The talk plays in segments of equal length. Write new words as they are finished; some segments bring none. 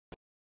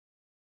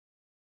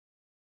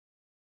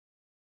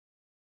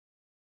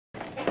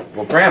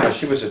Well, Grandma,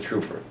 she was a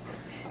trooper.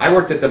 I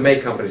worked at the May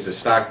Company as a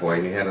stock boy,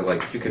 and you had to,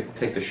 like, you could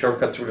take the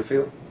shortcut through the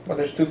field. Well,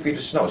 there's 2 feet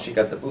of snow. She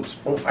got the boots.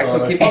 Boom. I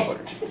couldn't keep up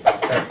with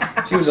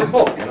her. She was a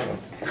bull, you know.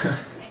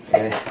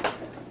 And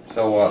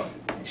so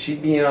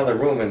she'd be in the other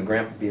room, and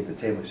Grandpa would be at the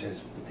table. She says,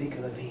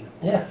 "Vinegar, vino."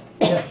 Yeah.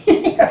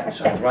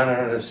 So I'd run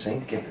under the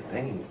sink, get the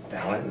thing, and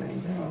down it, and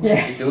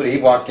he'd do it.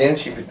 He'd walk in,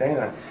 she'd be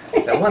thinking.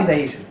 So one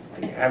day he said,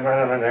 I run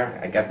under there,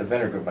 I got the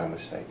vinegar by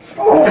mistake.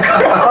 Oh,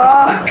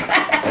 God.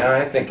 You know,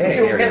 I think, hey,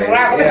 here it is.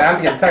 Yeah,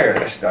 I'm getting tired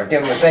of this stuff.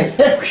 Give him the thing.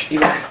 He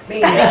went,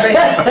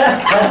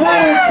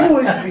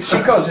 she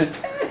goes,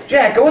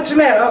 "Jack, what's the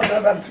matter?"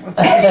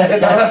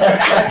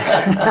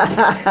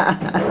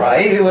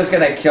 Right, he was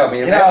going to kill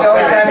me. That's the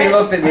only time he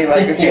looked at me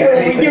like, You're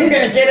going to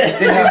get it.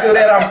 "Did you do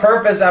that on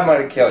purpose? I'm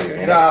going to kill you."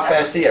 You know how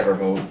fast he ever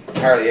moved?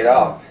 Hardly at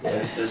all.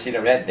 Just seen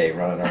him that day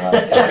running around.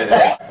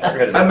 I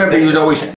remember he was always